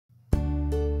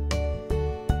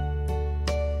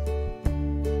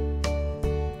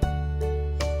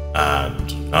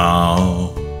And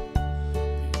now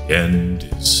the end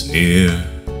is near,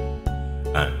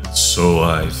 and so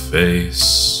I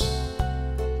face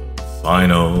the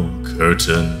final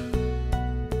curtain.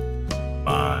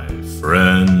 My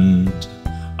friend,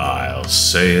 I'll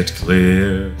say it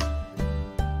clear,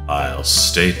 I'll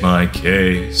state my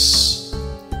case,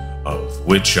 of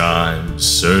which I'm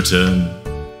certain.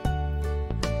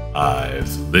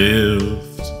 I've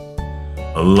lived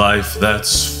a life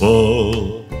that's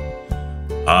full.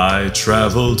 I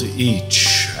traveled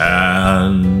each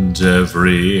and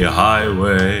every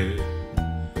highway,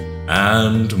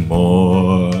 and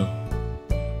more,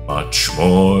 much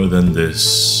more than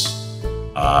this.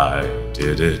 I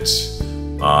did it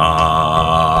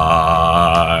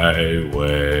my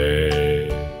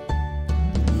way.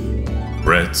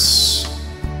 Regrets,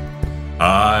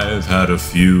 I've had a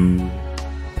few,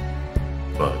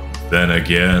 but then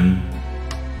again,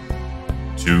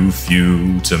 too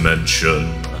few to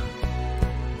mention.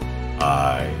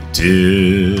 I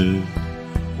did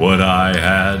what I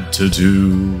had to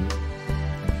do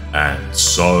and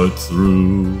saw it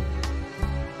through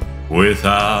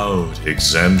without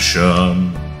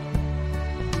exemption.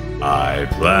 I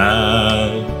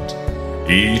planned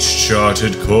each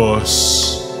charted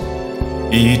course,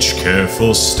 each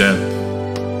careful step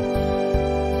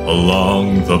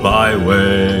along the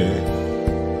byway,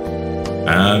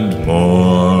 and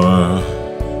more,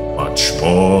 much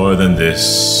more than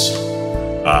this.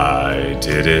 I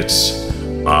did it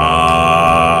my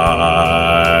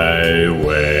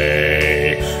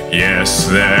way. Yes,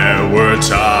 there were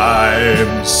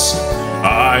times,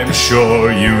 I'm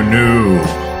sure you knew,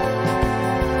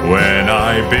 when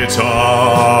I bit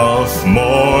off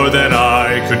more than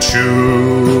I could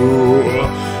chew.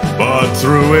 But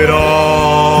through it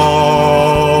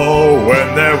all,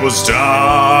 when there was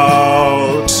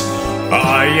doubt,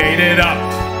 I ate it up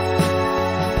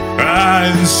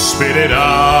and spit it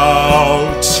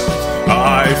out.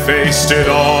 I faced it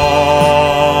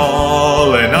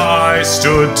all, and I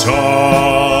stood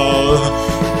tall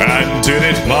and did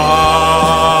it my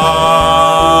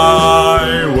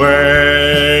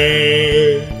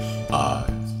way.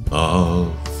 I've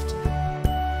loved,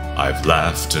 I've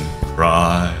laughed and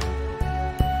cried,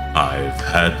 I've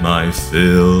had my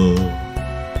fill,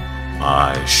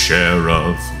 my share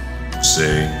of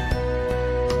losing,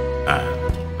 and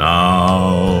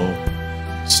now,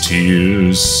 as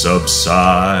tears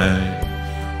subside,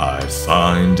 I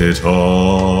find it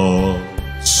all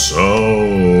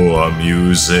so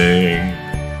amusing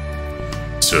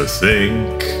to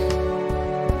think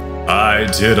I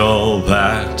did all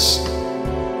that,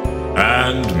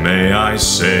 and may I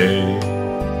say,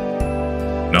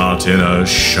 not in a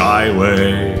shy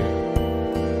way.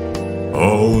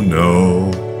 Oh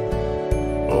no,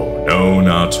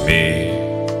 not me.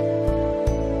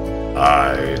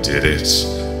 I did it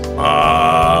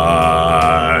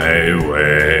my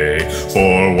way.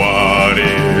 For what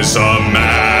is a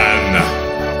man?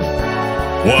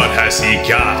 What has he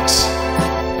got?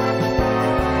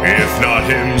 If not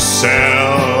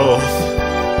himself,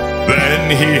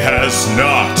 then he has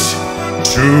not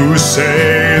to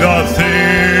say the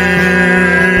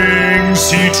things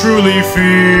he truly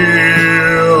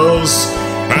feels,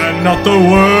 and not the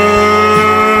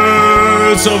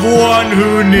words of one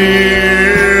who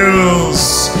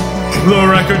kneels. The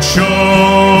record shows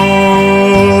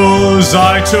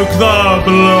I took the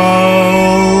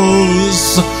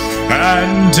blows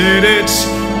and did it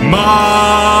my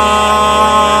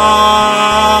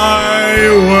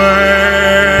way.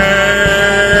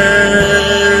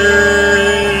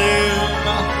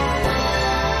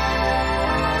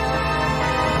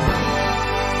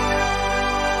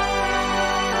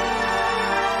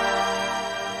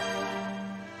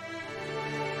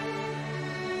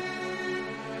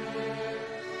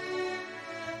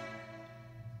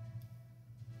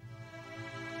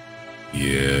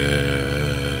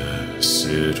 Yes,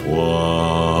 it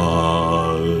was